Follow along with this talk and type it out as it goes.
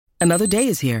Another day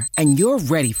is here, and you're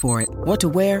ready for it. What to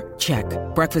wear? Check.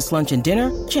 Breakfast, lunch, and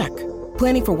dinner? Check.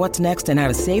 Planning for what's next and how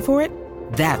to save for it?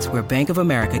 That's where Bank of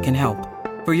America can help.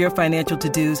 For your financial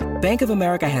to-dos, Bank of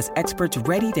America has experts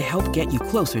ready to help get you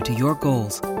closer to your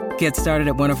goals. Get started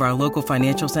at one of our local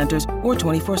financial centers or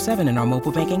 24/7 in our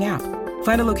mobile banking app.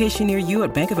 Find a location near you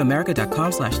at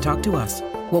bankofamerica.com/talktous.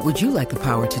 What would you like the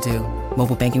power to do?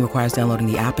 Mobile banking requires downloading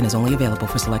the app and is only available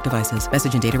for select devices.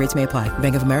 Message and data rates may apply.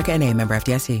 Bank of America N.A., member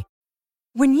FDIC.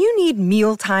 When you need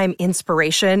mealtime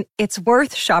inspiration, it's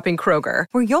worth shopping Kroger,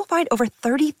 where you'll find over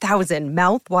 30,000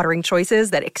 mouth-watering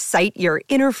choices that excite your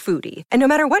inner foodie. And no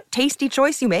matter what tasty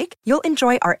choice you make, you'll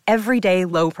enjoy our everyday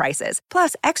low prices,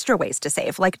 plus extra ways to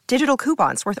save, like digital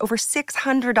coupons worth over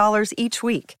 $600 each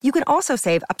week. You can also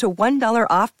save up to $1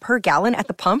 off per gallon at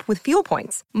the pump with fuel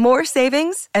points. More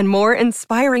savings and more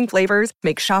inspiring flavors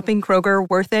make shopping Kroger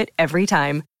worth it every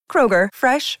time. Kroger,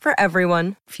 fresh for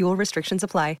everyone. Fuel restrictions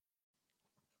apply.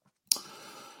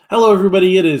 Hello,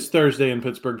 everybody. It is Thursday in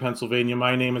Pittsburgh, Pennsylvania.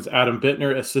 My name is Adam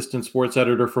Bittner, Assistant Sports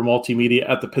Editor for Multimedia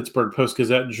at the Pittsburgh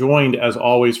Post-Gazette, joined, as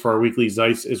always, for our weekly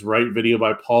Zeiss is Right video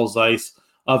by Paul Zeiss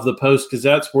of the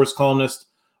Post-Gazette, sports columnist.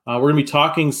 We're going to be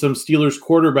talking some Steelers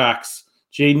quarterbacks,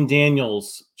 Jayden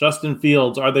Daniels, Justin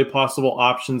Fields. Are they possible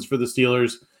options for the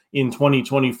Steelers in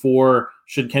 2024?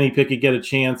 Should Kenny Pickett get a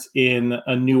chance in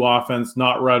a new offense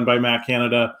not run by Matt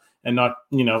Canada and not,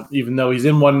 even though he's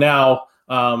in one now,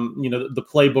 the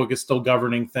playbook is still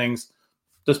governing things.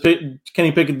 Does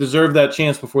Kenny Pickett deserve that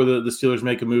chance before the Steelers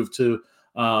make a move to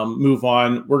move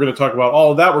on? We're going to talk about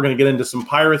all of that. We're going to get into some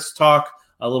Pirates talk,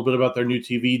 a little bit about their new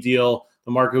TV deal,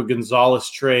 the Marco Gonzalez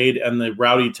trade, and the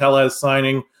Rowdy Tellez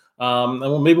signing.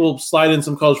 And maybe we'll slide in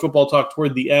some college football talk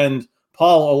toward the end.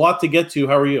 Paul, a lot to get to.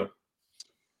 How are you?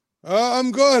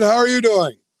 I'm good. How are you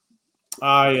doing?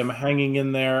 I am hanging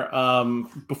in there.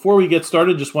 Before we get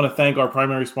started, just want to thank our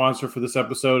primary sponsor for this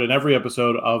episode and every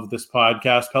episode of this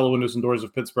podcast, Pella Windows and Doors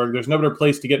of Pittsburgh. There's no better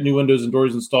place to get new windows and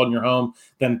doors installed in your home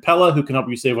than Pella, who can help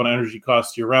you save on energy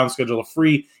costs year-round. Schedule a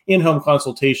free in-home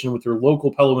consultation with your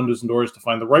local Pella Windows and Doors to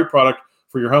find the right product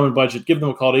for your home and budget. Give them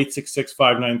a call at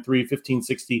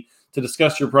 866-593-1560 to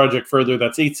discuss your project further.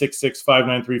 That's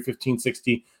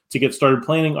 866-593-1560 to get started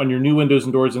planning on your new windows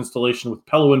and doors installation with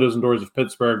Pella Windows and Doors of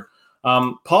Pittsburgh.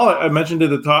 Paul, I mentioned at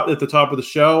the top of the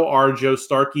show, our Joe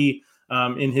Starkey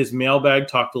in his mailbag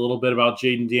talked a little bit about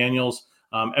Jayden Daniels.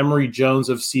 Emory Jones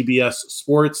of CBS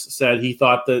Sports said he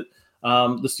thought that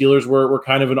the Steelers were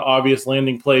kind of an obvious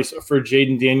landing place for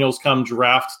Jayden Daniels come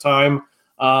draft time.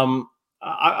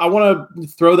 I want to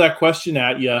throw that question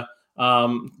at you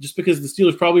just because the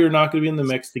Steelers probably are not going to be in the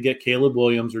mix to get Caleb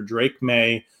Williams or Drake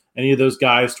May, any of those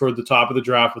guys toward the top of the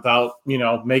draft without,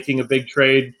 making a big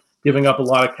trade, giving up a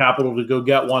lot of capital to go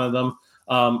get one of them.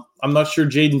 I'm not sure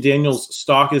Jayden Daniels'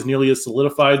 stock is nearly as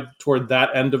solidified toward that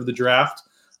end of the draft.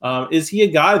 Is he a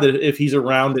guy that if he's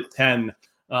around at 10,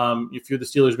 if you're the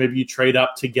Steelers, maybe you trade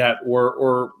up to get,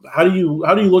 or how do you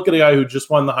look at a guy who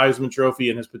just won the Heisman Trophy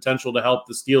and his potential to help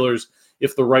the Steelers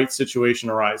if the right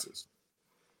situation arises?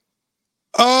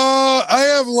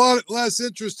 I have a lot less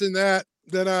interest in that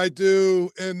than I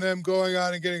do in them going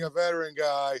out and getting a veteran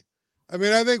guy. I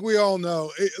mean, I think we all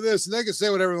know. Listen, they can say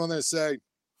whatever they want to say.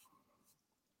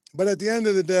 But at the end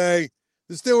of the day,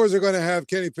 the Steelers are going to have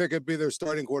Kenny Pickett be their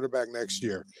starting quarterback next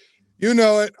year. You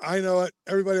know it. I know it.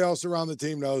 Everybody else around the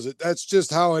team knows it. That's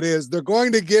just how it is. They're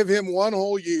going to give him one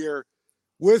whole year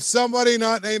with somebody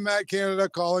not named Matt Canada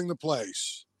calling the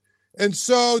plays. And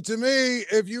so, to me,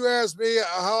 if you ask me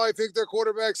how I think their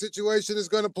quarterback situation is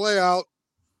going to play out,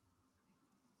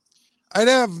 I'd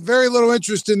have very little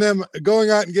interest in them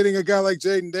going out and getting a guy like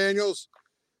Jayden Daniels,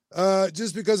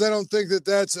 just because I don't think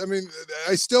I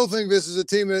still think this is a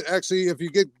team that actually, if you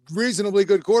get reasonably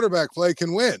good quarterback play,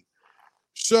 can win.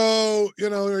 So,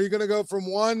 are you going to go from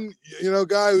one,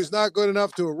 guy who's not good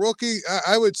enough to a rookie?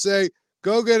 I would say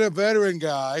go get a veteran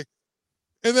guy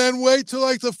and then wait till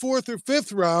like the 4th or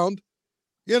 5th round,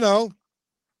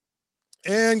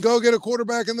 and go get a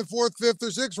quarterback in the 4th, 5th, or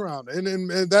 6th round.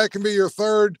 And that can be your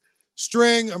third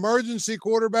string, emergency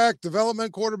quarterback,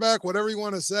 development quarterback, whatever you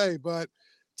want to say. But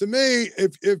to me,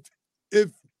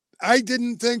 if I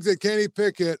didn't think that Kenny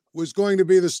Pickett was going to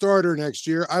be the starter next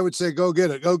year, I would say go get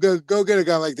it. Go get a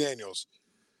guy like Daniels.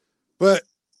 But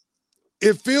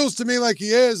it feels to me like he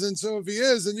is, and so if he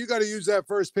is, then you got to use that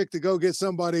first pick to go get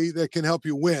somebody that can help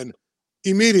you win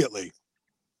immediately.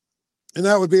 And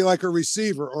that would be like a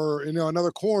receiver or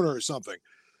another corner or something.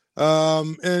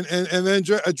 And then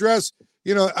address.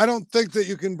 I don't think that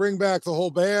you can bring back the whole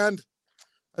band.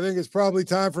 I think it's probably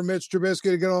time for Mitch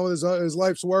Trubisky to get on with his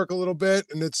life's work a little bit,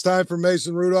 and it's time for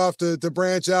Mason Rudolph to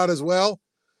branch out as well.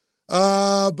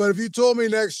 But if you told me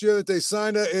next year that they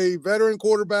signed a veteran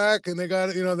quarterback and they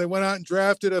got, they went out and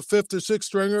drafted a fifth or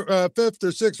sixth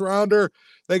rounder,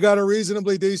 they got a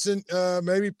reasonably decent,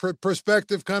 maybe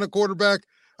prospective kind of quarterback,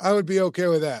 I would be okay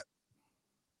with that.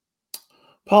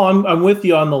 Paul, I'm with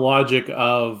you on the logic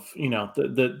of,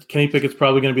 the Kenny Pickett's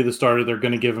probably going to be the starter. They're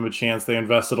going to give him a chance. They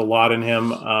invested a lot in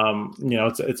him.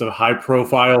 It's a high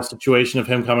profile situation of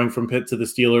him coming from Pitt to the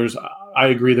Steelers. I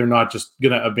agree they're not just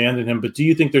going to abandon him, but do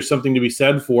you think there's something to be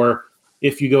said for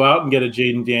if you go out and get a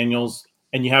Jayden Daniels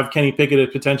and you have Kenny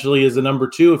Pickett potentially as a number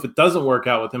 2, if it doesn't work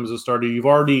out with him as a starter, you've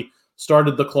already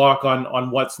started the clock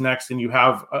on what's next and you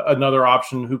have another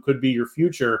option who could be your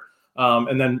future.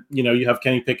 And then, you have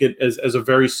Kenny Pickett as a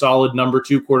very solid number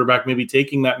 2 quarterback, maybe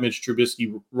taking that Mitch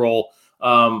Trubisky role.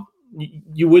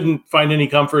 You wouldn't find any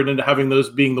comfort into having those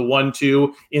being the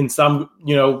 1-2 in some,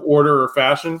 order or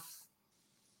fashion.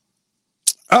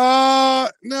 No,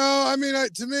 I mean,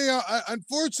 to me,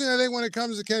 unfortunately, I think when it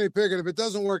comes to Kenny Pickett, if it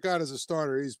doesn't work out as a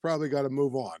starter, he's probably got to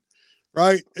move on.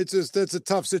 Right. It's a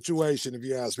tough situation. If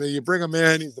you ask me, you bring him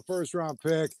in, he's the first round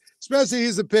pick, especially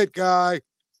he's a Pitt guy.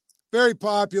 Very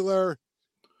popular.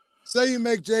 Say you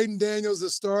make Jayden Daniels the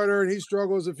starter and he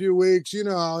struggles a few weeks. You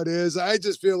know how it is. I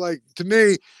just feel like, to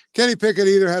me, Kenny Pickett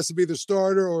either has to be the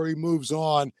starter or he moves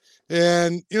on.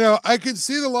 And, I can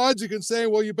see the logic in saying,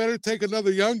 well, you better take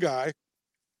another young guy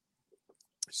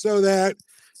so that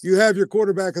you have your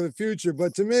quarterback of the future.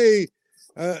 But to me,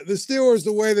 the Steelers,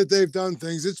 the way that they've done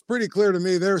things, it's pretty clear to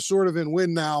me they're sort of in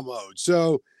win now mode.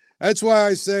 So that's why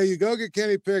I say you go get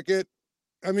Kenny Pickett.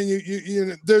 I mean,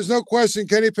 you there's no question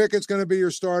Kenny Pickett's going to be your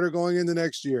starter going into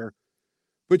next year.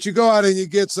 But you go out and you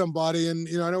get somebody, and,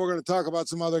 I know we're going to talk about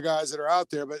some other guys that are out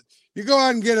there, but you go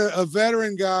out and get a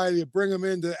veteran guy, you bring him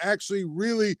in to actually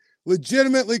really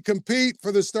legitimately compete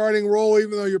for the starting role,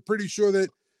 even though you're pretty sure that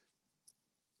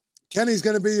Kenny's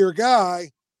going to be your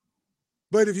guy.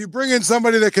 But if you bring in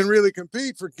somebody that can really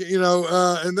compete for,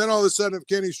 and then all of a sudden if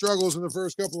Kenny struggles in the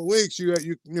first couple of weeks,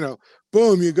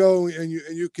 boom, you go and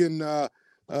you can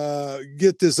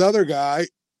get this other guy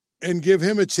and give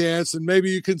him a chance, and maybe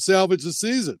you can salvage the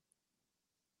season.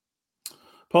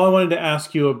 Paul, I wanted to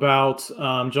ask you about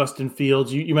Justin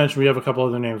Fields. You mentioned we have a couple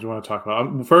other names we want to talk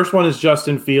about. First one is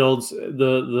Justin Fields.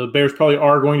 The Bears probably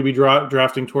are going to be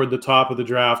drafting toward the top of the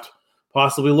draft,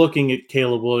 possibly looking at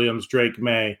Caleb Williams, Drake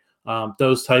May,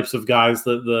 those types of guys,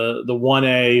 the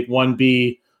 1A,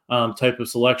 1B type of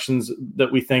selections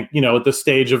that we think, at this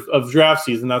stage of draft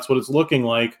season, that's what it's looking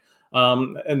like.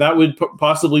 And that would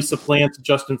possibly supplant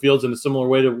Justin Fields in a similar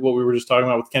way to what we were just talking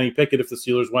about with Kenny Pickett if the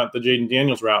Steelers went the Jayden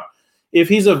Daniels route. If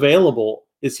he's available,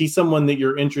 is he someone that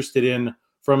you're interested in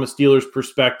from a Steelers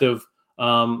perspective,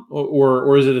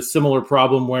 or is it a similar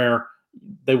problem where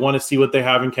they want to see what they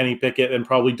have in Kenny Pickett and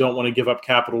probably don't want to give up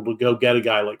capital to go get a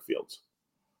guy like Fields?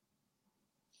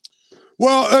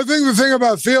 Well, I think the thing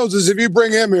about Fields is if you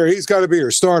bring him here, he's got to be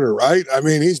your starter, right? I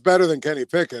mean, he's better than Kenny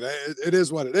Pickett. It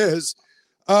is what it is.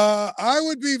 I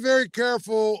would be very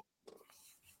careful.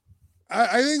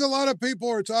 I think a lot of people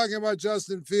are talking about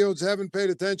Justin Fields, haven't paid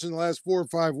attention the last 4 or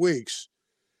 5 weeks.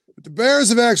 But the Bears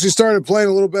have actually started playing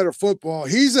a little better football.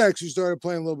 He's actually started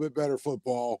playing a little bit better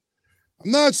football.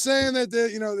 I'm not saying that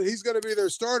that he's going to be their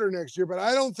starter next year, but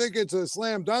I don't think it's a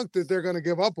slam dunk that they're going to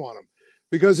give up on him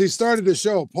because he started to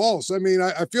show a pulse. I mean,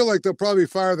 I feel like they'll probably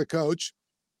fire the coach.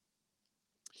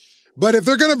 But if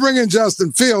they're going to bring in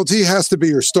Justin Fields, he has to be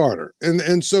your starter.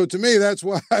 And so to me, that's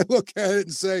why I look at it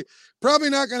and say, probably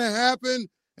not going to happen.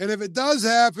 And if it does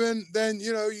happen, then,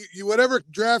 you whatever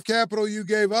draft capital you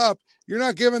gave up, you're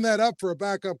not giving that up for a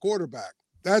backup quarterback.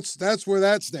 That's where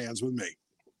that stands with me.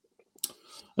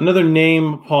 Another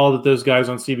name, Paul, that those guys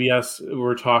on CBS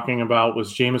were talking about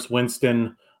was Jameis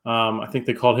Winston. I think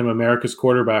they called him America's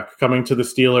quarterback, coming to the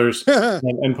Steelers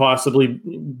and possibly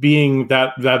being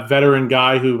that veteran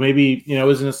guy who maybe,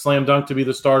 isn't a slam dunk to be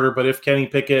the starter. But if Kenny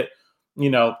Pickett,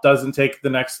 doesn't take the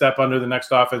next step under the next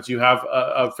offense, you have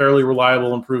a fairly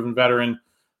reliable and proven veteran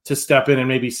to step in and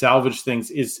maybe salvage things.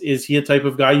 Is he a type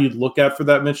of guy you'd look at for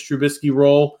that Mitch Trubisky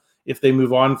role if they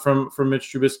move on from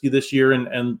Mitch Trubisky this year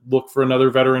and look for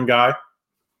another veteran guy?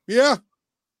 Yeah,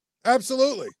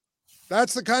 absolutely.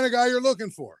 That's the kind of guy you're looking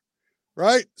for,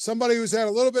 right? Somebody who's had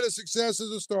a little bit of success as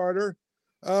a starter.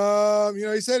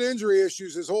 He's had injury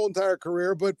issues his whole entire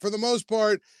career, but for the most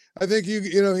part, I think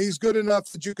he's good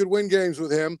enough that you could win games with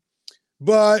him.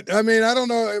 But I mean, I don't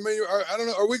know. I don't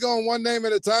know. Are we going one name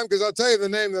at a time? Because I'll tell you the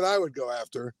name that I would go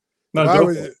after.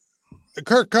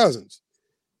 Kirk Cousins.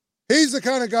 He's the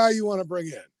kind of guy you want to bring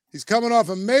in. He's coming off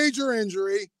a major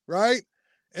injury, right?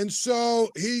 And so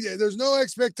there's no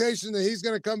expectation that he's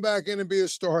going to come back in and be a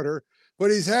starter. but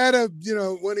he's had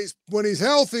when he's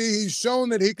healthy, he's shown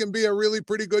that he can be a really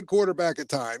pretty good quarterback at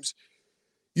times.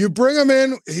 You bring him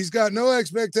in, he's got no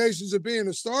expectations of being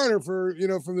a starter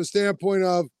from the standpoint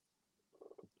of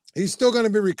he's still going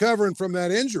to be recovering from that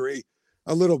injury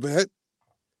a little bit.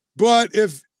 But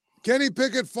if Kenny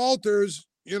Pickett falters,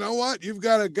 you know what? You've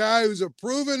got a guy who's a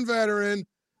proven veteran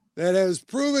that has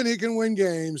proven he can win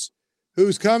games,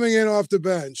 who's coming in off the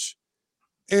bench.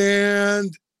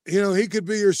 And, he could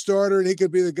be your starter and he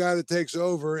could be the guy that takes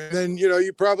over. And then,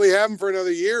 you probably have him for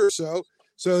another year or so.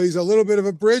 So he's a little bit of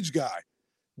a bridge guy.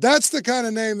 That's the kind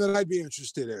of name that I'd be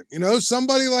interested in.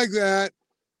 Somebody like that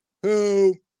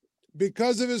who,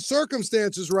 because of his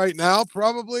circumstances right now,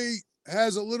 probably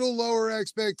has a little lower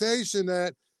expectation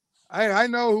that I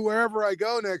know wherever I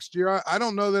go next year, I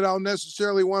don't know that I'll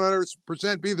necessarily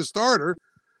 100% be the starter,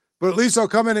 but at least I'll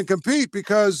come in and compete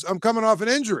because I'm coming off an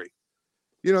injury.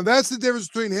 That's the difference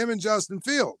between him and Justin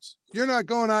Fields. You're not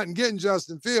going out and getting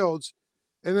Justin Fields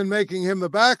and then making him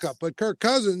the backup. But Kirk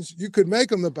Cousins, you could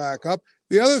make him the backup.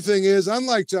 The other thing is,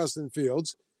 unlike Justin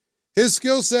Fields, his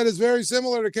skill set is very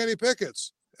similar to Kenny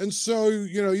Pickett's. And so,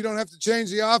 you don't have to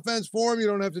change the offense for him. You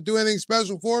don't have to do anything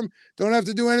special for him. Don't have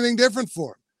to do anything different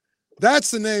for him. That's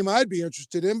the name I'd be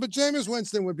interested in. But Jameis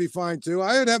Winston would be fine, too.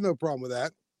 I would have no problem with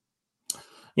that.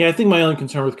 Yeah, I think my only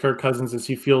concern with Kirk Cousins is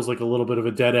he feels like a little bit of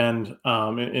a dead end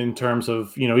in terms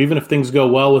of, even if things go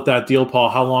well with that deal, Paul,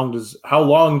 how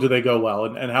long do they go well?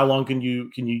 And how long can you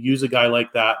use a guy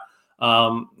like that?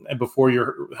 And before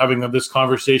you're having this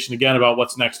conversation again about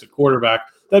what's next at quarterback,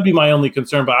 that'd be my only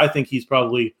concern. But I think he's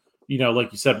probably,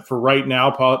 like you said, for right now,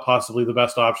 possibly the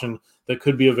best option that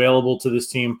could be available to this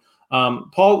team.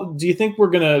 Paul, do you think we're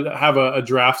going to have a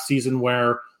draft season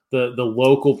where the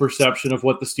local perception of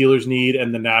what the Steelers need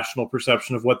and the national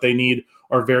perception of what they need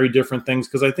are very different things?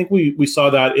 Because I think we saw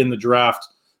that in the draft,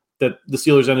 that the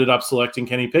Steelers ended up selecting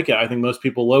Kenny Pickett. I think most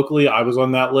people locally, I was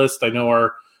on that list. I know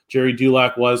our Jerry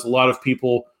Dulac was. A lot of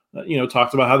people,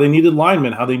 talked about how they needed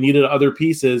linemen, how they needed other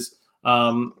pieces,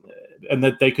 and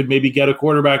that they could maybe get a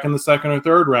quarterback in the second or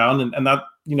third round. And that,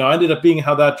 ended up being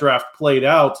how that draft played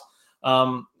out.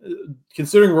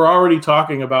 Considering we're already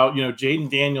talking about,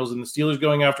 Jayden Daniels and the Steelers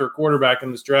going after a quarterback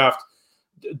in this draft,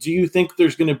 do you think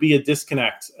there's going to be a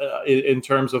disconnect in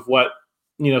terms of what,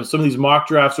 some of these mock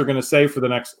drafts are going to say for the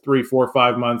next 3, 4,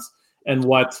 5 months and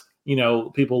what,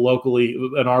 people locally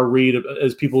and our read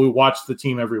as people who watch the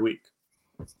team every week?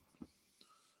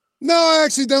 No, I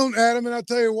actually don't, Adam, and I'll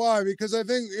tell you why. Because I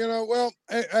think,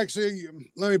 actually,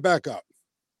 let me back up.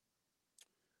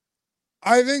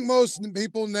 I think most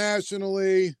people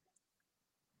nationally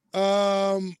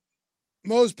will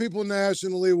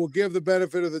give the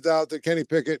benefit of the doubt that Kenny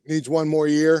Pickett needs one more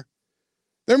year.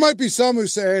 There might be some who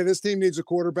say, hey, this team needs a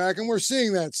quarterback, and we're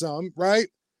seeing that some, right?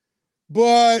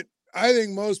 But I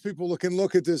think most people can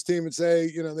look at this team and say,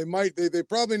 they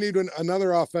probably need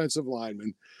another offensive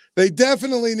lineman. They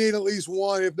definitely need at least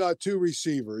one, if not two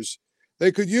receivers.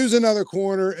 They could use another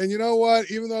corner. And you know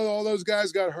what? Even though all those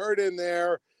guys got hurt in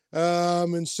there,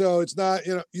 and so it's not,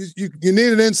 you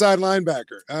need an inside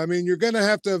linebacker. I mean, you're going to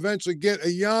have to eventually get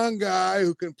a young guy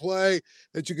who can play,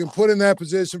 that you can put in that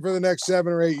position for the next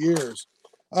 7 or 8 years.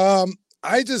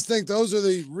 I just think those are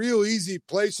the real easy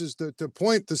places to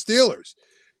point the Steelers,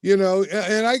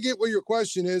 and I get what your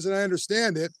question is, and I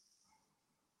understand it,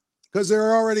 because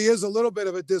there already is a little bit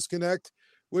of a disconnect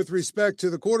with respect to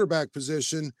the quarterback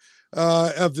position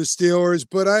of the Steelers.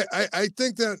 But I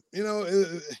think that,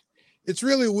 it's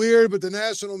really weird, but the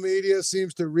national media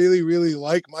seems to really, really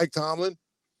like Mike Tomlin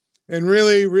and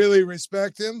really, really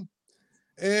respect him.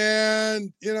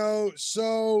 And,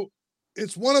 so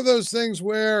it's one of those things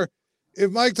where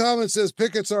if Mike Tomlin says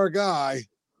Pickett's our guy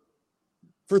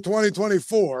for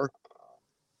 2024,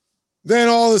 then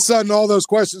all of a sudden all those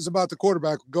questions about the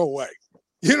quarterback will go away.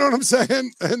 You know what I'm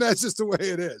saying? And that's just the way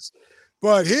it is.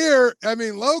 But here, I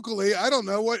mean, locally, I don't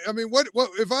know what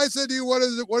if I said to you, what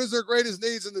is their greatest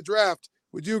needs in the draft?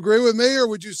 Would you agree with me, or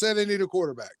would you say they need a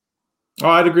quarterback? Oh,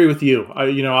 I'd agree with you.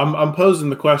 I'm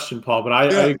posing the question, Paul, but I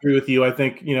agree with you. I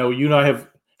think, you and I have,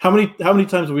 how many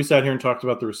times have we sat here and talked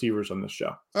about the receivers on this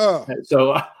show? Oh,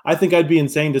 so I think I'd be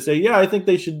insane to say, yeah, I think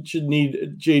they should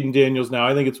need Jayden Daniels now.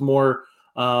 I think it's more,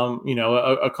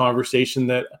 a conversation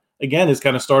that, again, is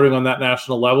kind of starting on that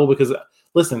national level, because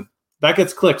listen, that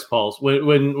gets clicks, Pauls.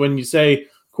 When you say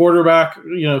quarterback,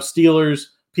 Steelers,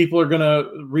 people are going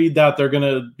to read that. They're going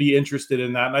to be interested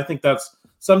in that. And I think that's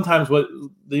sometimes what,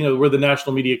 where the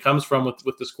national media comes from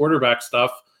with this quarterback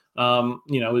stuff,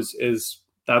 is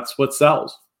that's what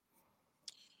sells.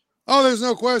 Oh, there's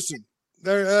no question.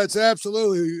 That's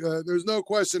absolutely, there's no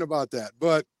question about that.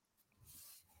 But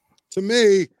to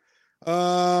me,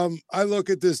 I look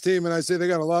at this team and I say they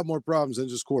got a lot more problems than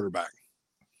just quarterback.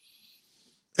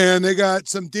 And they got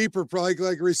some deeper,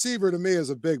 like receiver to me is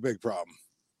a big, big problem.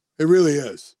 It really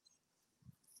is.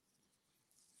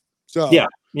 So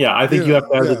yeah, I think you have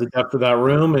to add to the depth of that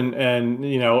room, and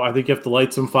I think you have to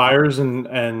light some fires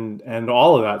and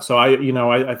all of that. So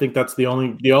I think that's the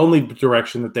only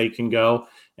direction that they can go,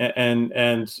 and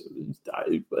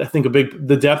I think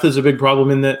the depth is a big problem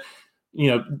in that.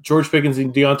 George Pickens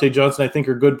and Deontay Johnson, I think,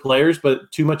 are good players,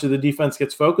 but too much of the defense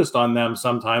gets focused on them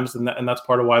sometimes, and that's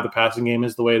part of why the passing game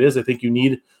is the way it is. I think you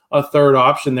need a third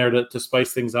option there to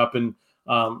spice things up and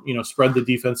spread the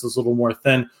defenses a little more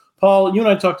thin. Paul, you and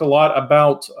I talked a lot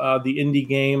about the Indy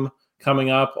game coming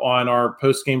up on our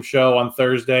post-game show on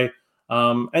Thursday.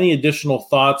 Any additional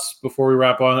thoughts before we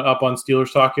wrap up on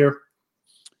Steelers talk here?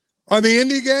 On the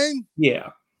Indy game?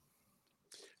 Yeah.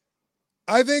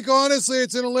 I think, honestly,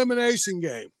 it's an elimination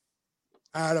game,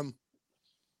 Adam.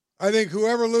 I think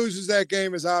whoever loses that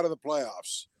game is out of the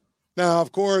playoffs. Now,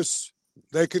 of course,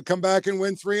 they could come back and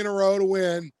win 3 in a row to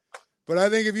win. But I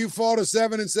think if you fall to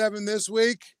 7-7 this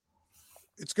week,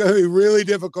 it's going to be really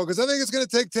difficult because I think it's going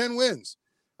to take 10 wins.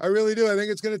 I really do. I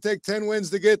think it's going to take 10 wins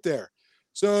to get there.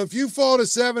 So if you fall to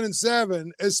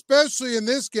 7-7, especially in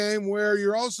this game where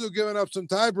you're also giving up some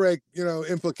tiebreak,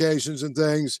 implications and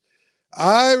things,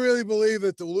 I really believe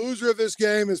that the loser of this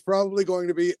game is probably going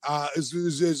to be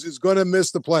is going to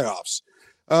miss the playoffs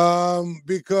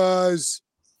because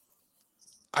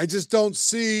I just don't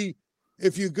see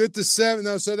if you get to 7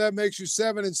 now. So that makes you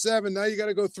 7-7. Now you got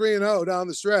to go 3-0 down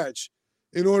the stretch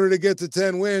in order to get to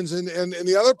 10 wins. And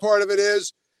the other part of it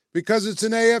is because it's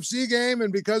an AFC game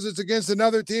and because it's against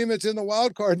another team that's in the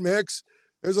wild card mix,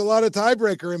 there's a lot of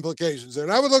tiebreaker implications there.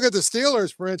 And I would look at the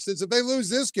Steelers, for instance, if they lose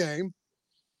this game.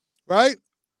 Right?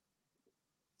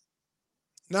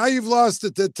 Now you've lost to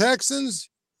the Texans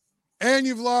and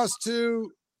you've lost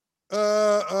to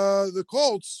the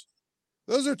Colts.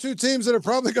 Those are 2 teams that are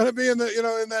probably going to be in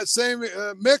that same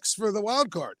mix for the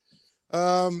wild card.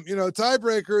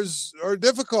 Tiebreakers are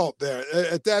difficult there.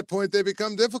 At that point, they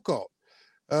become difficult.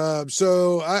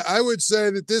 So I would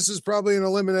say that this is probably an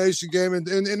elimination game. And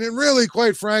really,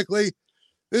 quite frankly,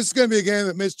 this is going to be a game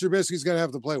that Mitch Trubisky is going to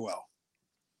have to play well.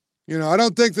 I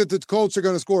don't think that the Colts are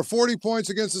going to score 40 points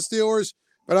against the Steelers,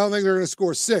 but I don't think they're going to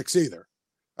score 6 either.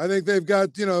 I think they've got,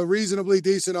 reasonably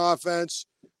decent offense.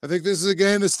 I think this is a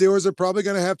game the Steelers are probably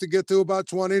going to have to get to about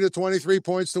 20 to 23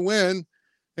 points to win.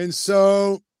 And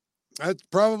so that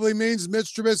probably means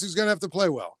Mitch Trubisky is going to have to play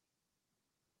well.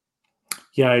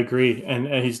 Yeah, I agree. And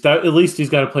at least he's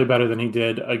got to play better than he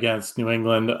did against New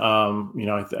England.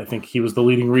 I think he was the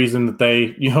leading reason that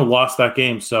they, lost that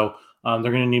game. So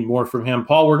they're going to need more from him.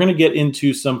 Paul, we're going to get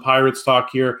into some Pirates talk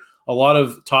here. A lot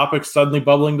of topics suddenly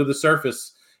bubbling to the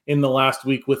surface in the last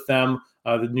week with them.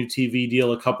 The new TV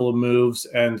deal, a couple of moves,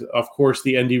 and, of course,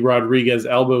 the Andy Rodriguez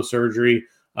elbow surgery.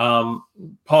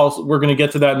 Paul, we're going to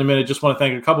get to that in a minute. Just want to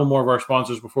thank a couple more of our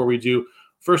sponsors before we do.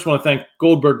 First, want to thank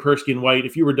Goldberg, Persky & White.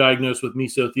 If you were diagnosed with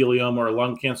mesothelioma or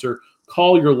lung cancer,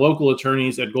 call your local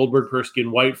attorneys at Goldberg, Persky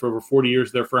 & White. For over 40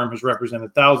 years, their firm has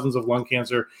represented thousands of lung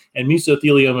cancer and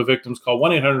mesothelioma victims. Call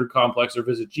 1-800-COMPLEX or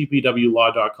visit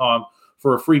gpwlaw.com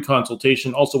for a free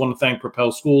consultation. Also want to thank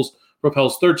Propel Schools.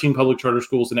 Propel's 13 public charter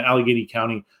schools in Allegheny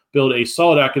County build a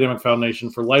solid academic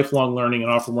foundation for lifelong learning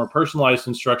and offer more personalized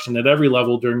instruction at every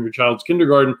level during your child's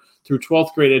kindergarten through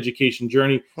 12th grade education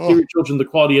journey. Give your children the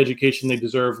quality education they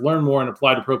deserve. Learn more and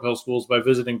apply to Propel Schools by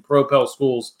visiting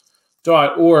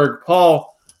propelschools.org.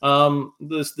 Paul,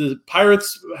 the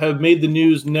Pirates have made the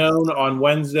news known on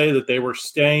Wednesday that they were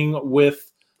staying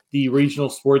with the regional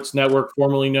sports network,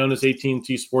 formerly known as AT&T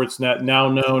Sportsnet, now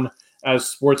known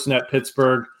as Sportsnet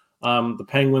Pittsburgh. The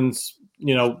Penguins,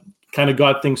 kind of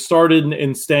got things started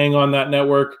in staying on that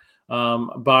network,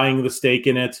 buying the stake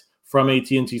in it from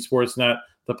AT&T Sportsnet.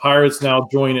 The Pirates now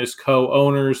join as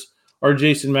co-owners. Our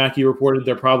Jason Mackey reported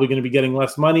they're probably going to be getting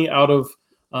less money out of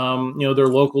their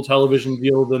local television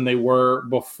deal than they were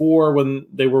before when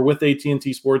they were with AT&T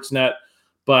Sportsnet,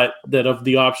 but that of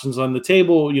the options on the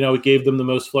table, it gave them the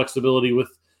most flexibility with,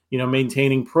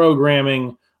 maintaining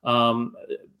programming,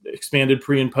 expanded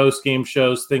pre and post game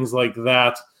shows, things like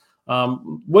that.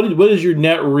 What is your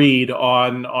net read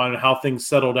on how things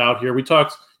settled out here?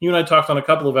 You and I talked on a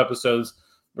couple of episodes.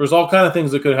 There's all kind of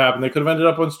things that could happen. They could have ended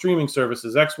up on streaming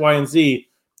services, X, Y, and Z.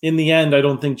 In the end, I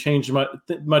don't think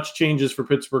much changes for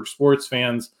Pittsburgh sports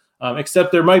fans,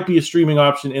 except there might be a streaming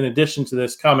option in addition to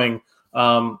this coming,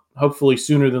 hopefully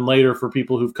sooner than later for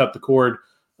people who've cut the cord.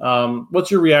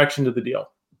 What's your reaction to the deal?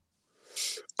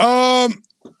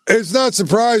 It's not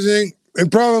surprising.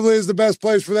 It probably is the best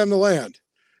place for them to land.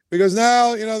 because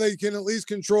now, they can at least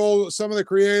control some of the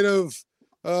creative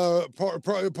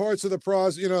parts of the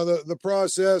process, the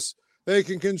process. They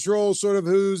can control sort of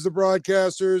who's the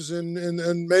broadcasters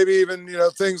and maybe even,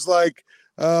 things like,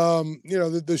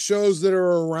 the shows that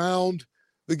are around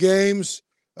the games.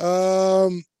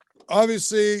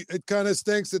 Obviously, it kind of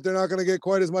stinks that they're not going to get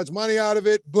quite as much money out of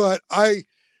it, but I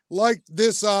liked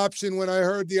this option when I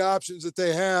heard the options that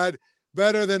they had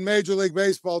better than Major League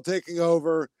Baseball taking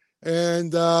over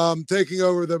and taking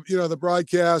over the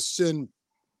broadcasts, and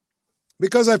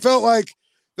because I felt like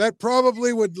that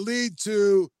probably would lead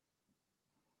to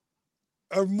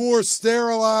a more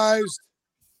sterilized,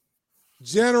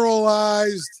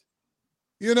 generalized,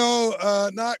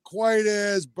 not quite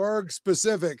as Berg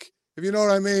specific, if you know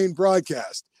what I mean,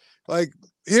 broadcast. Like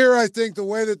here, I think the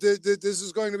way that this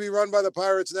is going to be run by the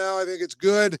Pirates now, I think it's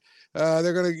good.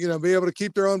 They're going to, be able to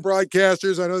keep their own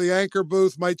broadcasters. I know the anchor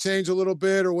booth might change a little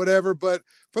bit or whatever, but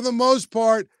for the most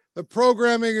part, the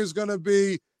programming is going to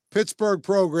be Pittsburgh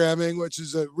programming, which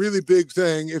is a really big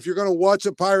thing. If you're going to watch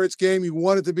a Pirates game, you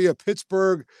want it to be a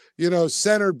Pittsburgh,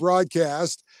 centered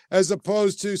broadcast, as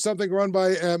opposed to something run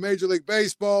by Major League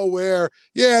Baseball where,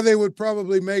 they would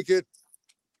probably make it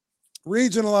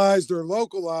regionalized or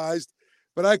localized,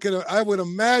 but I would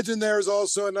imagine there's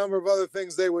also a number of other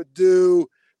things they would do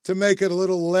to make it a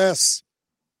little less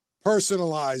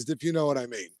personalized, if you know what I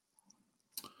mean.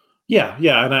 Yeah,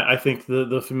 and I think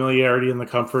the familiarity and the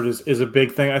comfort is a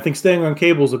big thing. I think staying on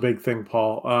cable is a big thing,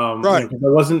 Paul. Right.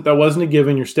 That wasn't a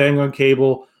given. You're staying on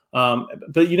cable.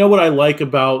 But you know what I like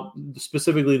about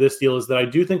specifically this deal is that I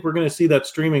do think we're going to see that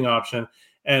streaming option.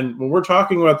 And when we're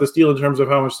talking about this deal in terms of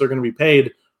how much they're going to be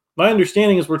paid, my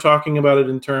understanding is we're talking about it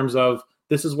in terms of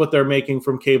this is what they're making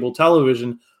from cable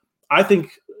television. I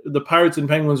think the Pirates and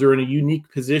Penguins are in a unique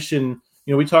position.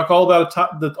 We talk all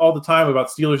the time about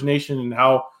Steelers Nation and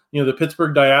how, the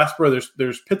Pittsburgh diaspora,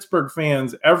 there's Pittsburgh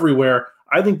fans everywhere.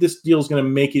 I think this deal is going to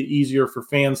make it easier for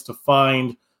fans to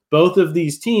find both of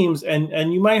these teams,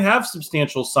 and you might have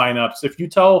substantial signups. If you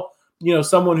tell,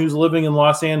 someone who's living in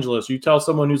Los Angeles, you tell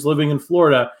someone who's living in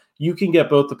Florida, you can get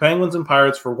both the Penguins and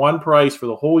Pirates for one price for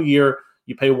the whole year.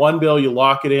 You pay one bill, you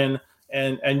lock it in,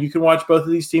 and you can watch both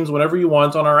of these teams whenever you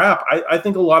want on our app. I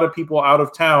think a lot of people out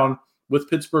of town with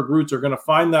Pittsburgh roots are going to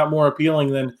find that more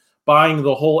appealing than buying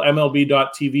the whole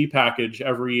MLB.TV package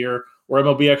every year or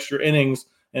MLB Extra Innings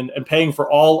and paying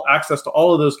for all access to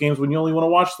all of those games when you only want to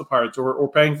watch the Pirates,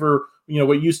 or paying for,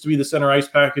 what used to be the Center Ice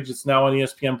package. It's now on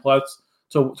ESPN Plus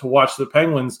to watch the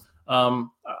Penguins.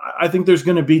 I think there's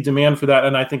going to be demand for that,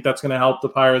 and I think that's going to help the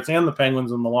Pirates and the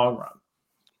Penguins in the long run.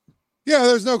 Yeah,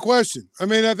 there's no question. I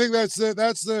mean, I think that's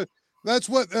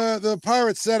what the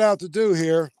Pirates set out to do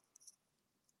here.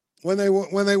 When they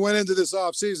went into this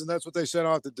offseason, that's what they set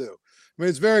out to do. I mean,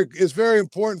 it's very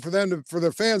important for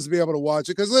their fans to be able to watch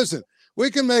it. Because listen,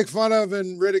 we can make fun of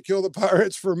and ridicule the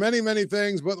Pirates for many, many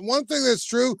things, but one thing that's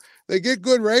true, they get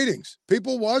good ratings.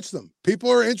 People watch them.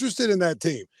 People are interested in that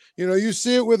team. You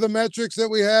see it with the metrics that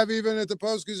we have even at the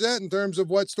Post-Gazette in terms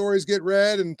of what stories get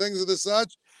read and things of the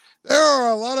such. There are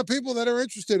a lot of people that are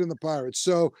interested in the Pirates.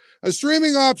 So a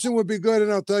streaming option would be good,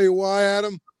 and I'll tell you why,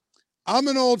 Adam. I'm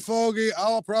an old fogey.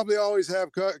 I'll probably always have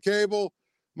cable.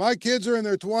 My kids are in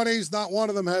their 20s. Not one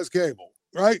of them has cable,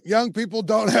 right? Young people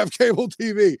don't have cable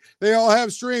TV. They all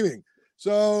have streaming.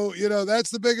 So, that's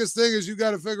the biggest thing is you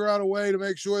got to figure out a way to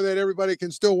make sure that everybody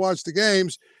can still watch the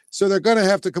games. So they're going to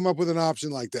have to come up with an option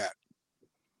like that.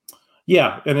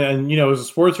 Yeah, and as a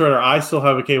sports writer, I still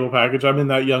have a cable package. I'm in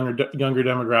that younger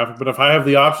demographic. But if I have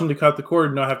the option to cut the cord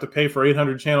and not have to pay for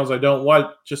 800 channels I don't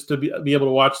want just to be able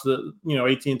to watch the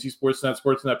AT&T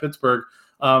Sportsnet Pittsburgh,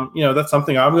 that's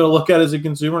something I'm going to look at as a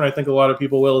consumer, and I think a lot of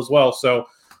people will as well. So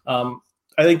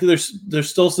I think there's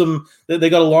still they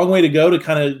got a long way to go to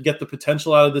kind of get the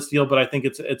potential out of this deal, but I think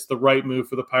it's the right move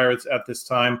for the Pirates at this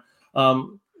time.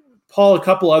 Paul, a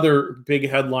couple other big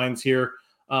headlines here.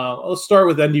 Let's start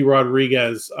with Endy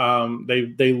Rodriguez.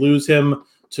 They lose him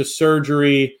to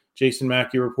surgery. Jason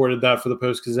Mackey reported that for the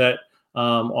Post-Gazette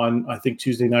on, I think,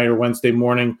 Tuesday night or Wednesday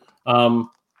morning.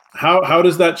 How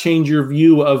does that change your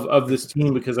view of this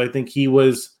team? Because I think he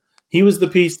was the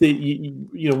piece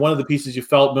that one of the pieces you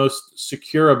felt most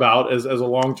secure about as a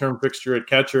long-term fixture at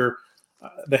catcher.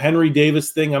 The Henry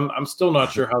Davis thing, I'm still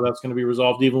not sure how that's going to be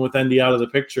resolved, even with Endy out of the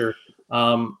picture.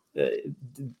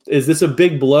 Is this a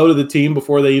big blow to the team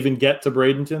before they even get to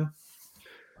Bradenton?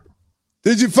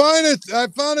 Did you find it? I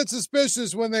found it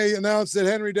suspicious when they announced that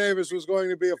Henry Davis was going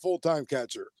to be a full-time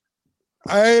catcher.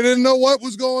 I didn't know what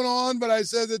was going on, but I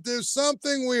said that there's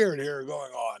something weird here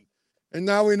going on. And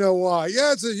now we know why.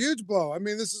 Yeah, it's a huge blow. I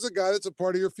mean, this is a guy that's a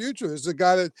part of your future. This is a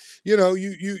guy that,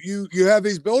 you have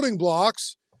these building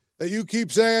blocks that you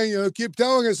keep saying, keep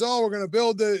telling us, oh, we're going to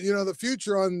build the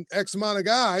future on X amount of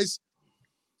guys.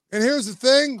 And here's the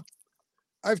thing.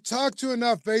 I've talked to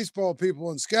enough baseball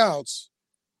people and scouts.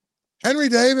 Henry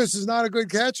Davis is not a good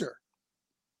catcher.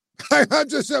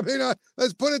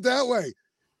 Let's put it that way.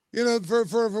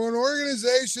 For an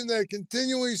organization that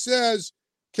continually says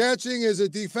catching is a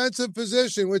defensive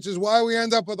position, which is why we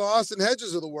end up with the Austin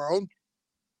Hedges of the world.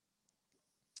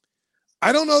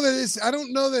 I don't know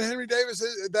that Henry Davis,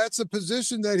 that's a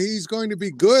position that he's going to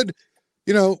be good,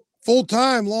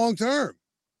 full-time, long-term.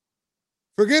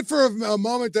 Forget for a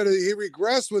moment that he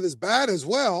regressed with his bat as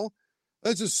well.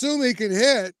 Let's assume he can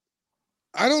hit.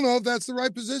 I don't know if that's the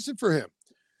right position for him.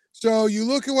 So you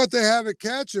look at what they have at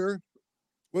catcher.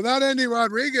 Without Andy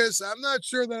Rodriguez, I'm not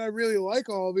sure that I really like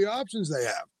all the options they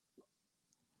have.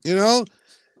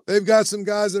 They've got some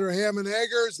guys that are ham and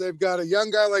eggers. They've got a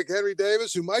young guy like Henry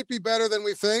Davis who might be better than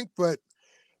we think, but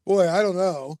boy, I don't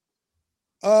know.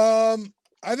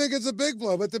 I think it's a big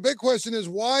blow, but the big question is,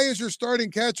 why is your starting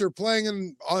catcher playing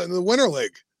in the Winter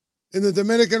League in the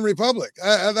Dominican Republic?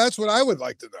 That's what I would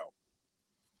like to know.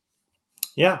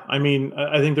 Yeah, I mean,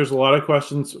 I think there's a lot of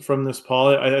questions from this,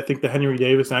 Paul. I think the Henry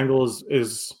Davis angle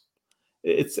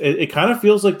it kind of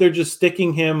feels like they're just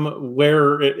sticking him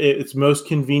where it's most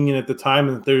convenient at the time,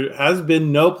 and there has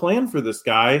been no plan for this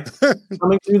guy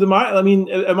coming through the mind. I mean,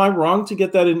 am I wrong to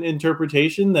get that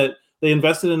interpretation that they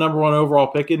invested a number 1 overall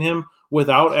pick in him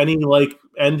without any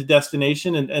end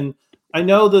destination? And I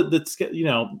know that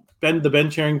the Ben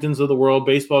Charringtons of the world,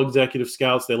 baseball executive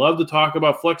scouts, they love to talk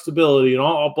about flexibility and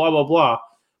all blah, blah, blah.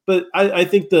 But I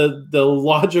think the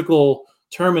logical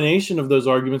termination of those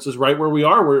arguments is right where we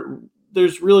are, where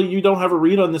there's really, you don't have a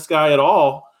read on this guy at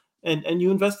all. And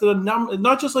you invested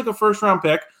not just like a first round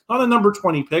pick, not a number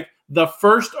 20 pick, the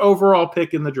first overall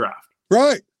pick in the draft.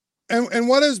 Right. And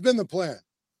what has been the plan?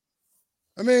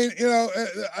 I mean,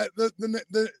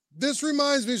 this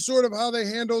reminds me sort of how they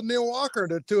handled Neil Walker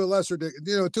to a lesser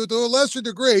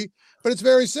degree, but it's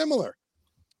very similar.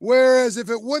 Whereas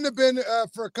if it wouldn't have been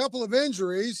for a couple of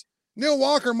injuries, Neil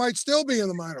Walker might still be in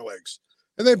the minor leagues.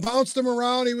 And they bounced him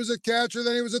around. He was a catcher,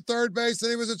 then he was at third base,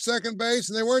 then he was at second base,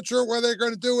 and they weren't sure what they were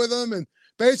going to do with him. And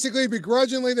basically,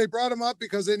 begrudgingly, they brought him up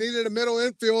because they needed a middle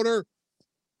infielder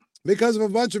because of a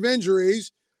bunch of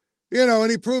injuries.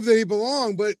 And he proved that he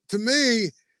belonged. But to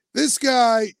me, this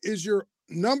guy is your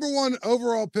number 1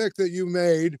 overall pick that you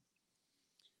made.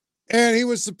 And he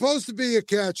was supposed to be a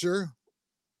catcher,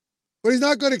 but he's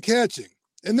not good at catching.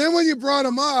 And then when you brought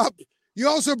him up, you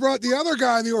also brought the other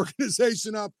guy in the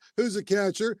organization up who's a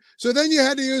catcher. So then you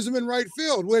had to use him in right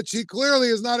field, which he clearly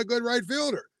is not a good right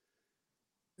fielder.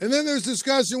 And then there's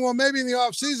discussion, well, maybe in the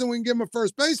offseason we can give him a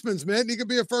first baseman's mitt and he could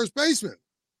be a first baseman.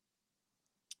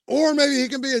 Or maybe he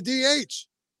can be a DH.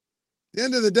 At the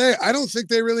end of the day, I don't think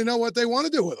they really know what they want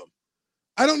to do with him.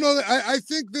 I don't know. I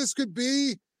think this could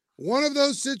be one of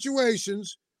those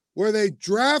situations where they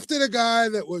drafted a guy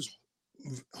that was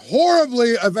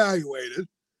horribly evaluated.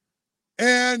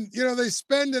 And, they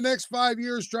spend the next 5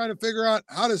 years trying to figure out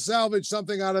how to salvage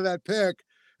something out of that pick,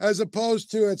 as opposed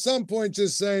to at some point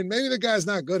just saying, maybe the guy's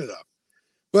not good enough.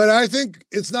 But I think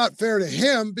it's not fair to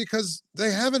him because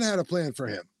they haven't had a plan for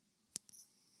him.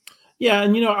 Yeah,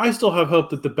 and I still have hope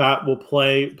that the bat will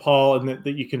play, Paul, and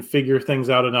that you can figure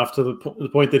things out enough to the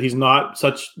point that he's not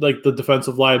such like the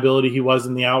defensive liability he was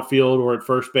in the outfield or at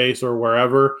first base or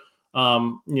wherever.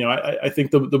 I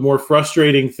think the more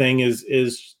frustrating thing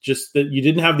is just that you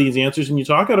didn't have these answers and you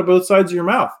talk out of both sides of your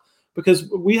mouth, because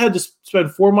we had to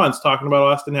spend 4 months talking about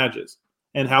Austin Hedges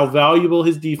and how valuable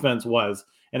his defense was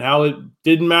and how it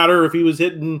didn't matter if he was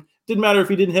hitting, didn't matter if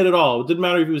he didn't hit at all. It didn't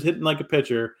matter if he was hitting like a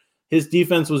pitcher. His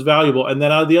defense was valuable. And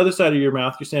then out of the other side of your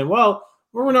mouth, you're saying, well,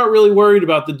 we're not really worried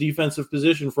about the defensive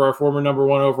position for our former number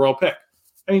 1 overall pick.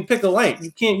 I mean, pick a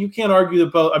lane. You can't argue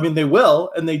that both. I mean, they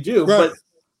will, and they do, right.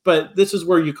 But this is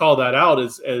where you call that out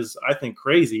as I think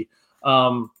crazy.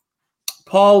 Paul,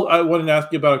 I wanted to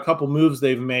ask you about a couple moves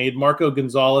they've made. Marco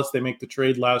Gonzalez, they make the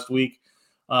trade last week.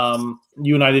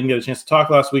 You and I didn't get a chance to talk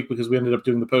last week because we ended up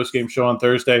doing the post-game show on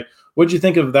Thursday. What did you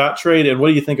think of that trade, and what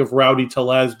do you think of Rowdy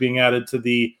Tellez being added to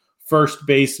the first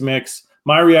base mix?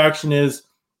 My reaction is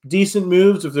decent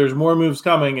moves. If there's more moves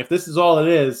coming, if this is all it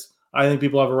is, I think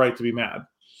people have a right to be mad.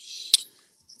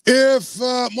 If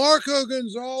Marco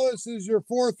Gonzalez is your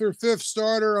 4th or 5th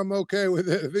starter, I'm okay with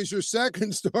it. If he's your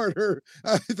 2nd starter,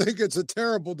 I think it's a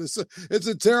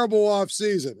terrible off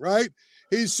season, right?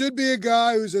 He should be a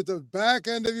guy who's at the back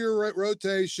end of your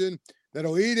rotation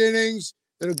that'll eat innings,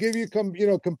 that'll give you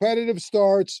competitive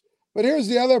starts. But here's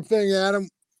the other thing, Adam.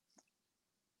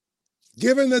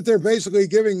 Given that they're basically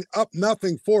giving up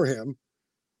nothing for him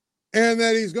and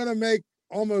that he's going to make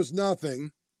almost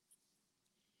nothing,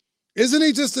 isn't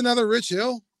he just another Rich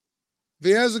Hill? If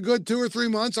he has a good 2 or 3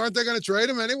 months, aren't they going to trade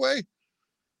him anyway?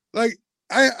 Like,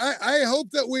 I hope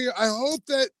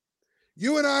that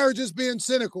you and I are just being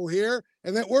cynical here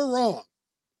and that we're wrong.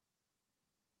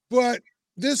 But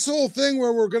this whole thing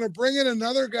where we're going to bring in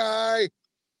another guy,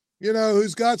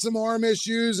 who's got some arm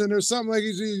issues and there's something like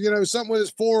he's, something with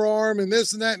his forearm and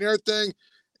this and that and everything.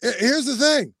 Here's the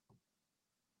thing.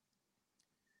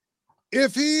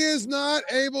 If he is not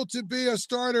able to be a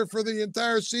starter for the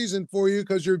entire season for you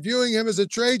because you're viewing him as a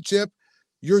trade chip,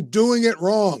 you're doing it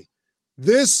wrong.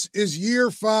 This is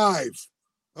year 5.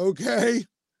 Okay?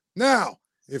 Now,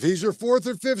 if he's your 4th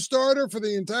or 5th starter for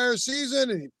the entire season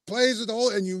and he plays it the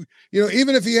whole, and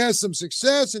even if he has some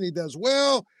success and he does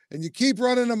well, and you keep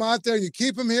running him out there, and you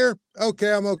keep him here,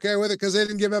 okay, I'm okay with it because they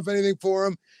didn't give up anything for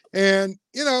him. And,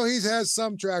 he has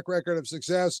some track record of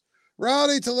success.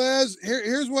 Rowdy Tellez,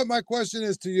 here's what my question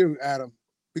is to you, Adam,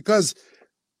 because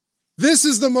this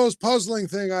is the most puzzling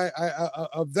thing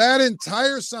of that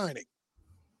entire signing.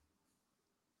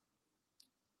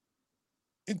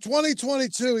 In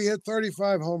 2022, he hit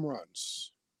 35 home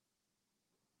runs,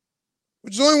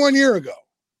 which is only 1 year ago.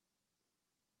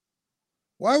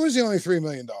 Why was he only $3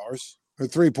 million or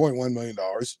 $3.1 million?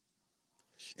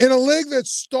 In a league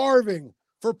that's starving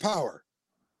for power,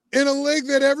 in a league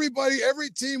that every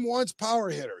team wants power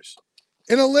hitters,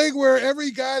 in a league where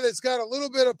every guy that's got a little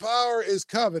bit of power is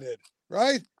coveted,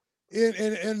 right?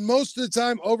 And most of the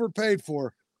time overpaid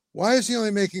for. Why is he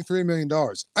only making $3 million?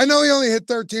 I know he only hit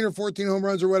 13 or 14 home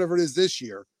runs or whatever it is this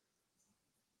year,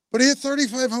 but he hit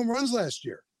 35 home runs last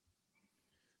year.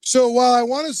 So while I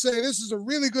want to say this is a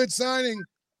really good signing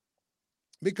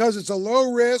because it's a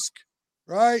low risk,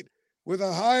 right, with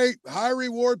a high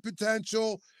reward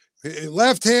potential,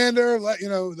 left-hander,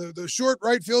 the short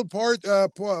right field porch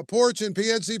in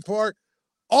PNC Park,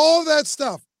 all that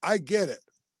stuff, I get it.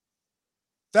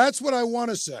 That's what I want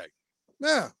to say.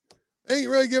 Yeah. They ain't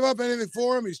really give up anything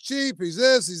for him. He's cheap. He's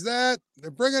this. He's that. They're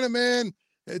bringing him in.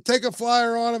 Take a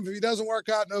flyer on him. If he doesn't work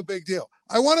out, no big deal.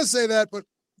 I want to say that, but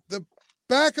the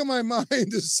back of my mind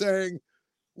is saying,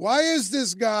 why is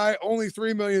this guy only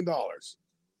 $3 million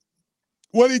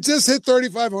when he just hit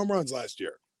 35 home runs last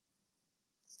year?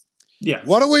 Yeah.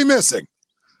 What are we missing?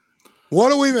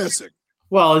 What are we missing?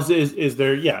 Well, is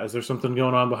there something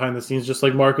going on behind the scenes, just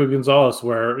like Marco Gonzalez,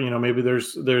 where maybe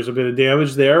there's a bit of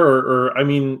damage there, or I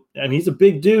mean he's a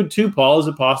big dude too, Paul. Is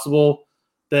it possible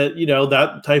that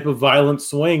that type of violent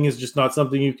swing is just not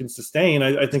something you can sustain?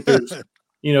 I think there's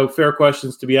fair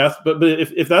questions to be asked. But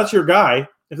if that's your guy,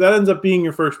 if that ends up being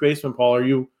your first baseman, Paul,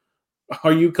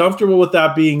 are you comfortable with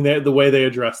that being the way they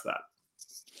address that?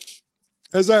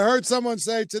 As I heard someone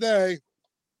say today,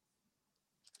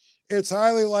 it's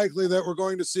highly likely that we're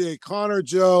going to see a Connor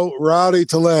Joe Rowdy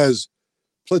Tellez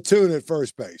platoon at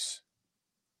first base.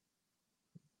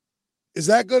 Is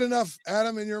that good enough,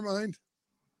 Adam, in your mind?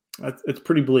 It's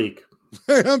pretty bleak.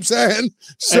 I'm saying.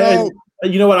 So,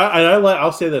 and you know what?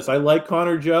 I'll say this. I like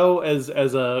Connor Joe as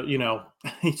a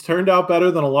he's turned out better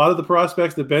than a lot of the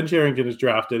prospects that Ben Cherington has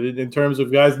drafted in terms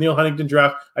of guys. Neil Huntington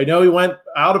draft. I know he went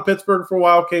out of Pittsburgh for a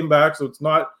while, came back, so it's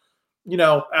not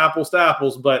apples to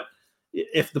apples, but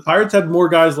if the Pirates had more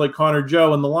guys like Connor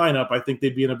Joe in the lineup, I think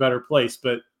they'd be in a better place.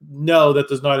 But no, that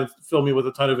does not fill me with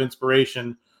a ton of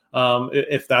inspiration.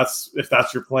 If that's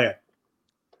your plan,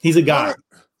 he's a guy.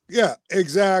 Yeah,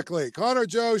 exactly. Connor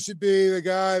Joe should be the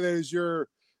guy that is your,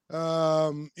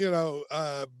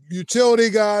 utility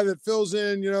guy that fills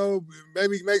in.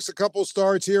 Maybe makes a couple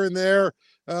starts here and there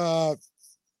at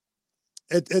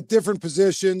different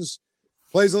positions.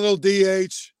 Plays a little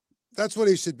DH. That's what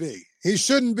he should be. He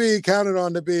shouldn't be counted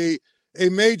on to be a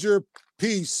major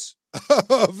piece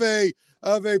of a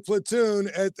platoon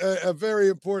at a very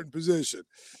important position.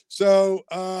 So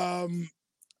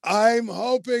I'm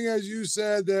hoping, as you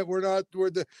said, that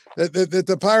that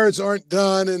the Pirates aren't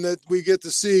done and that we get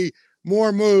to see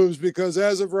more moves, because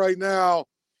as of right now,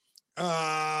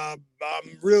 I'm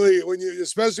really,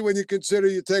 especially when you consider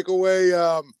you take away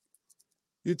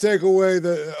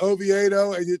the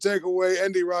Oviedo and you take away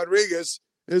Endy Rodriguez,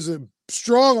 there's a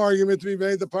strong argument to be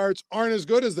made the Pirates aren't as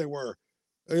good as they were,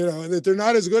 that they're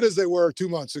not as good as they were 2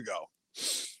 months ago.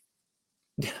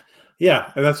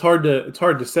 Yeah, and it's hard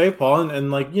to say, Paul.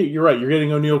 And like you're right, you're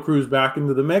getting O'Neal Cruz back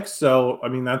into the mix. So I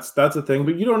mean that's a thing,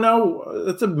 but you don't know.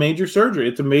 It's a major surgery.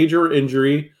 It's a major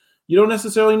injury. You don't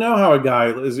necessarily know how a guy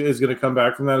is going to come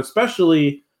back from that,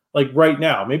 especially like right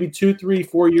now. Maybe 2, 3,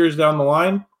 4 years down the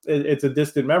line, it's a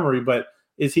distant memory. But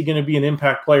is he going to be an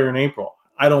impact player in April?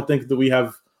 I don't think that we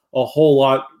have a whole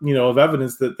lot, of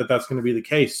evidence that that's going to be the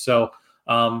case. So,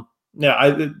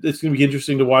 it's going to be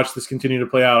interesting to watch this continue to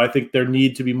play out. I think there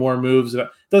need to be more moves. It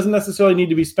doesn't necessarily need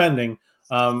to be spending,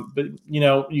 but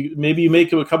maybe you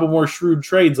make a couple more shrewd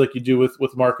trades like you do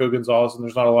with Marco Gonzalez, and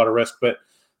there's not a lot of risk. But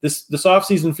this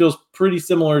offseason feels pretty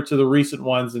similar to the recent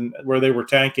ones, and where they were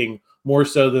tanking more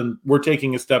so than we're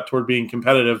taking a step toward being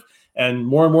competitive. And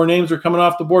more names are coming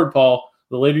off the board, Paul.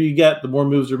 The later you get, the more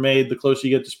moves are made. The closer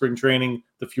you get to spring training,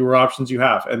 the fewer options you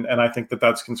have, and I think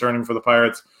that's concerning for the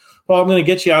Pirates. Paul, I'm going to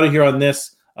get you out of here on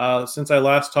this. Since I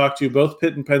last talked to you, both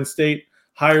Pitt and Penn State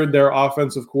hired their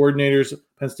offensive coordinators.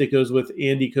 Penn State goes with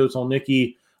Andy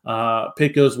Kotelnicki.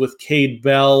 Pitt goes with Cade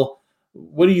Bell.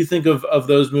 What do you think of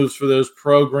those moves for those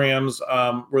programs?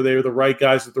 Were they the right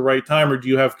guys at the right time, or do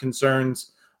you have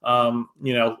concerns,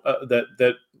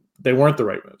 that they weren't the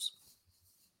right moves?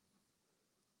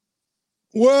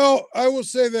 Well, I will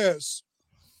say this.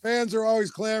 Fans are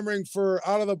always clamoring for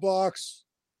out of the box,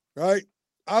 right?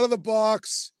 Out of the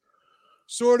box,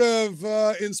 sort of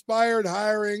inspired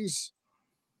hirings,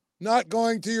 not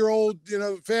going to your old,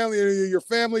 family, your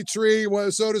family tree,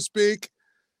 so to speak.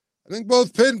 I think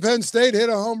both Pitt and Penn State hit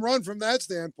a home run from that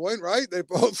standpoint, right? They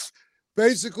both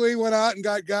basically went out and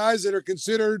got guys that are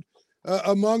considered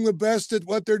among the best at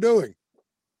what they're doing.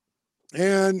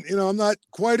 And, I'm not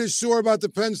quite as sure about the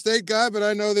Penn State guy, but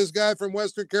I know this guy from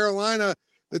Western Carolina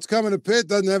that's coming to Pitt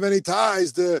doesn't have any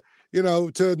ties to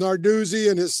Narduzzi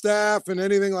and his staff and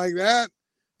anything like that.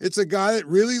 It's a guy that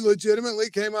really legitimately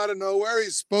came out of nowhere.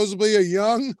 He's supposedly a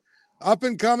young,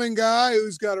 up-and-coming guy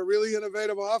who's got a really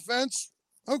innovative offense.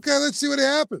 Okay, let's see what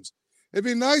happens. It'd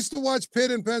be nice to watch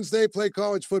Pitt and Penn State play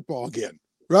college football again,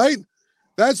 right?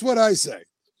 That's what I say.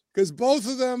 Because both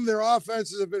of them, their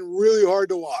offenses have been really hard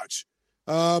to watch.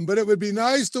 But it would be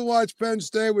nice to watch Penn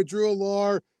State with Drew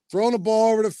Allar throwing the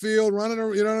ball over the field, running,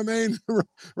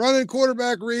 running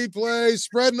quarterback read plays,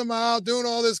 spreading them out, doing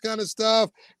all this kind of stuff,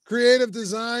 creative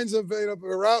designs of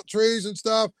route trees and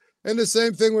stuff. And the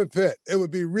same thing with Pitt. It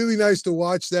would be really nice to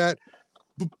watch that.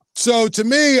 So to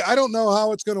me, I don't know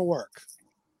how it's going to work.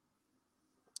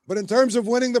 But in terms of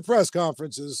winning the press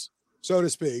conferences, so to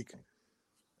speak,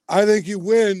 I think you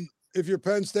win if you're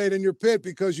Penn State and you're Pitt,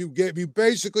 because you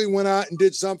basically went out and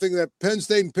did something that Penn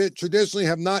State and Pitt traditionally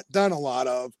have not done a lot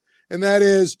of, and that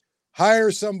is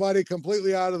hire somebody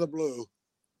completely out of the blue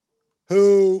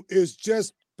who is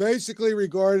just basically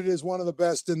regarded as one of the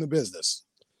best in the business.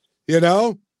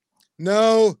 Well,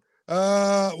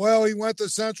 he went to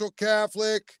Central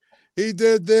Catholic. He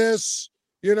did this.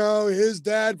 His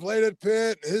dad played at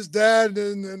Pitt. His dad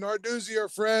and Narduzzi are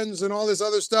friends and all this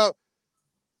other stuff.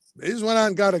 They just went out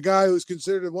and got a guy who's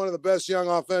considered one of the best young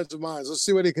offensive minds. Let's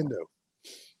see what he can do.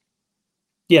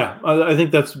 Yeah, I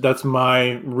think that's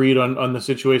my read on the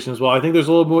situation as well. I think there's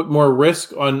a little bit more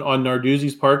risk on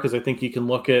Narduzzi's part, because I think you can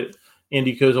look at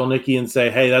Andy Kotelnicki and say,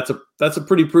 hey, that's a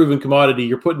pretty proven commodity.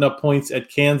 You're putting up points at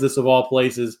Kansas of all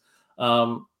places.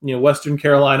 Western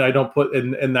Carolina I don't put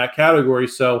in that category.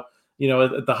 So,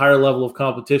 at the higher level of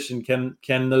competition,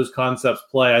 can those concepts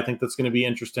play? I think that's going to be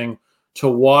interesting to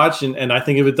watch. And I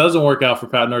think if it doesn't work out for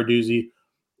Pat Narduzzi,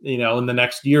 in the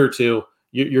next year or two,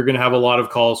 you're going to have a lot of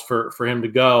calls for him to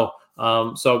go.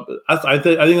 So I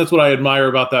think that's what I admire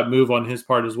about that move on his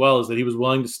part as well, is that he was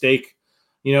willing to stake,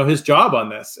 his job on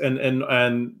this. And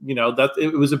that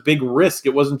it was a big risk.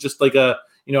 It wasn't just like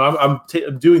I'm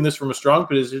doing this from a strong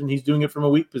position. He's doing it from a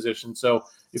weak position. So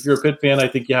if you're a Pitt fan, I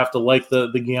think you have to like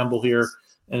the gamble here,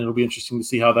 and it'll be interesting to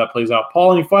see how that plays out.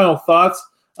 Paul, any final thoughts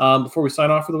before we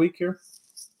sign off for the week here?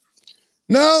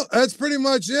 No, that's pretty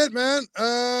much it, man.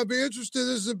 Be interested.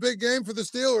 This is a big game for the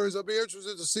Steelers. I'll be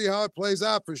interested to see how it plays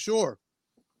out for sure.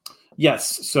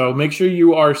 Yes. So make sure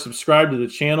you are subscribed to the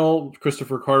channel.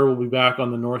 Christopher Carter will be back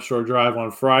on the North Shore Drive on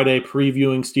Friday,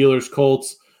 previewing Steelers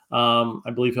Colts.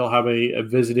 I believe he'll have a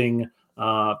visiting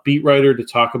beat writer to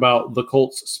talk about the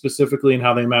Colts specifically and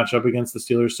how they match up against the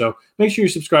Steelers. So make sure you're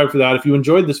subscribed for that. If you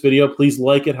enjoyed this video, please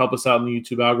like it. Help us out in the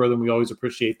YouTube algorithm. We always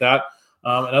appreciate that.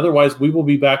 And otherwise, we will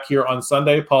be back here on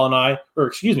Sunday,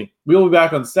 we will be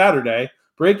back on Saturday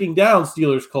breaking down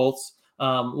Steelers Colts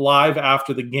live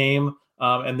after the game.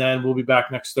 And then we'll be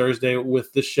back next Thursday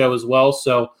with this show as well.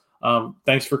 So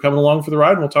thanks for coming along for the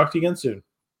ride, and we'll talk to you again soon.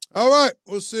 All right.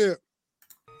 We'll see you.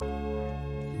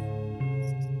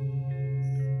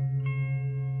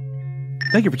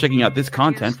 Thank you for checking out this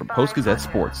content from Post-Gazette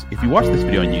Sports. If you watch this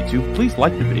video on YouTube, please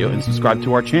like the video and subscribe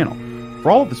to our channel.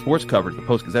 For all of the sports coverage the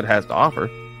Post-Gazette has to offer,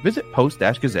 visit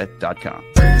post-gazette.com.